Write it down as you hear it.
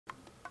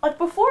like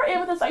before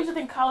Amethyst, I used to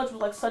think college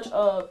was like such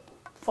a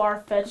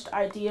far-fetched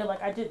idea.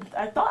 Like I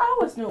thought I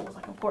always knew it was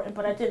like important,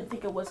 but I didn't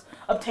think it was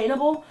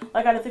obtainable.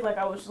 Like I didn't think like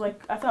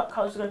I thought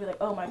college was gonna be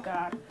like, oh my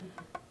god,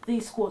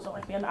 these schools don't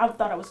like me, and I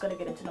thought I was gonna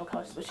get into no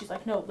colleges. But she's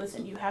like, no,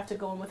 listen, you have to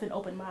go in with an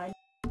open mind.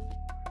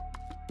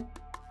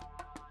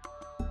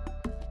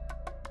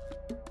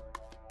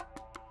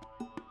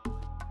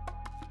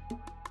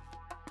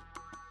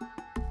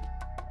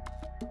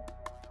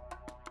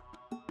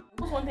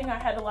 One thing I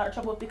had a lot of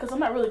trouble with because I'm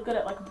not really good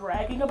at like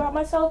bragging about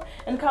myself,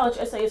 and college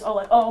essays are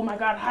like, oh my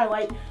god,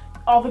 highlight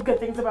all the good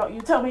things about you,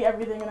 tell me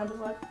everything, and I'm just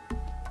like,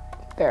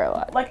 there are a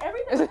lot. Like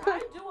everything, like, I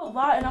do a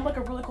lot, and I'm like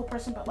a really cool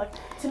person, but like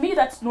to me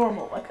that's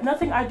normal. Like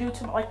nothing I do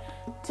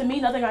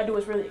nothing I do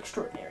is really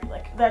extraordinary.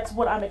 Like that's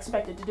what I'm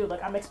expected to do.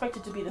 Like I'm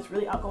expected to be this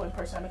really outgoing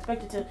person. I'm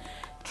expected to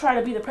try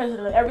to be the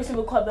president of every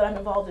single club that I'm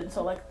involved in.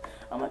 So like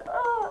I'm like,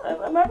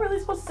 oh, am I really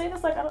supposed to say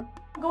this? Like I'm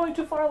going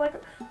too far. Like.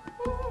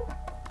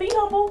 Be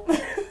humble.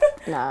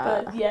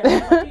 Nah. But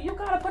yeah, you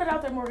gotta put it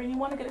out there, Morgan. You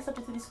want to get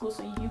accepted to these schools,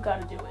 so you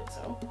gotta do it.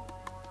 So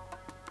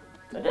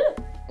I did it.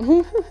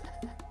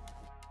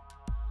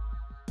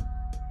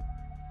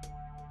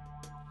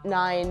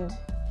 Ninde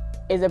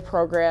is a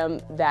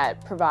program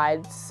that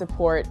provides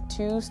support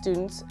to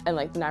students, and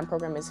like the Ninde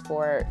program is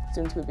for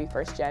students who would be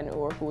first gen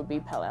or who would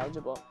be Pell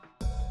eligible.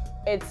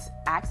 It's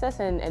access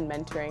and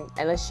mentoring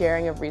and the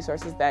sharing of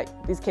resources that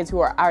these kids who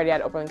are already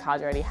at Oberlin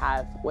College already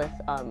have with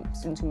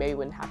students who maybe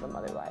wouldn't have them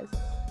otherwise.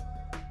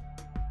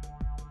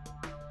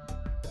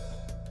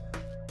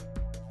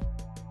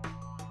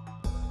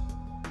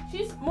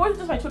 She's more than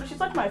just my tutor,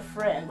 she's like my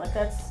friend. Like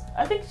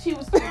I think she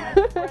was my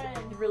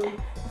friend really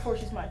before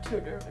she's my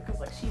tutor, because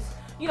like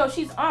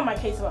she's on my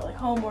case about like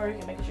homework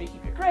and making sure you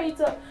keep your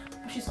grades up,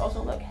 but she's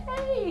also like,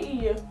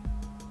 hey,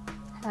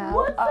 how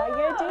are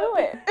you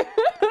doing?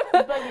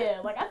 But yeah,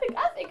 like I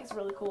think it's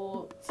really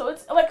cool. So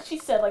it's like she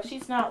said, like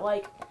she's not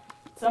like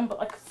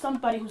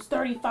somebody who's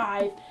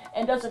 35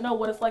 and doesn't know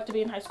what it's like to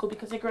be in high school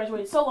because they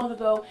graduated so long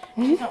ago.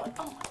 And she's not like,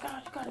 oh my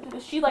god, you gotta do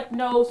this. She like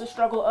knows the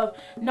struggle of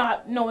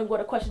not knowing what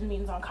a question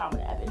means on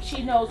Common App, and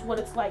she knows what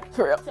it's like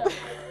for real.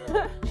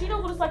 She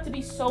knows what it's like to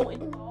be so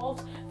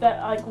involved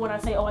that like when I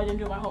say, oh, I didn't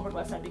do my homework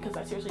last night because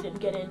I seriously didn't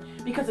get in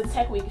because it's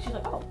Tech Week, and she's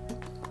like, oh,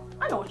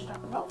 I know what you're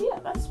talking about. Yeah,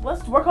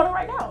 let's work on it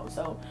right now.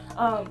 So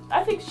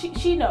I think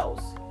she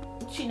knows.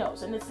 She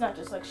knows, and it's not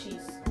just like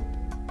she's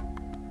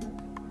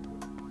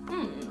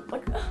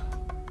like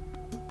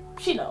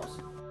she knows.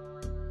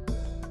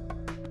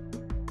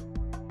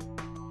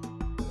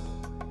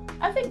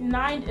 I think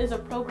Ninde is a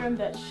program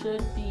that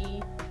should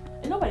be,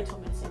 and nobody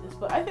told me to say this,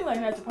 but I think like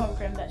Ninde's a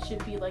program that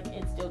should be like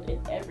instilled in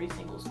every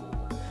single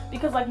school.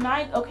 Because like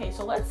Ninde, okay,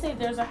 so let's say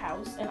there's a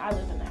house and I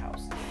live in the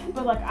house,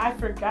 but like I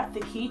forgot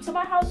the key to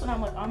my house, and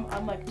I'm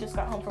like just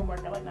got home from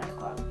work at like 9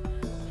 o'clock.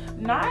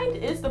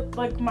 Ninde is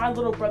like my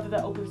little brother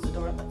that opens the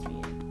door and lets me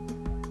in.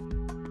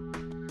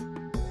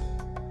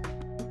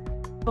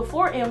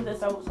 Before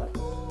Amethyst, I was like,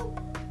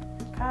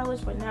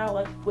 college, but now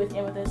like with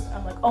Amethyst,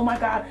 I'm like, oh my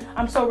god,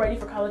 I'm so ready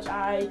for college.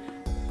 I've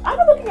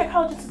been looking at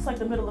college since like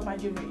the middle of my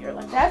junior year.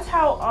 Like that's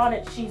how on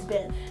it she's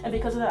been, and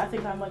because of that, I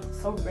think I'm like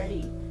so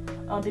ready,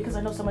 because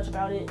I know so much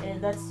about it,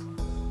 and that's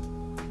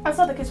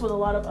not the case with a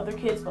lot of other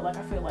kids, but like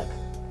I feel like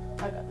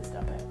I got this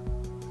down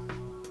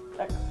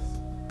pat.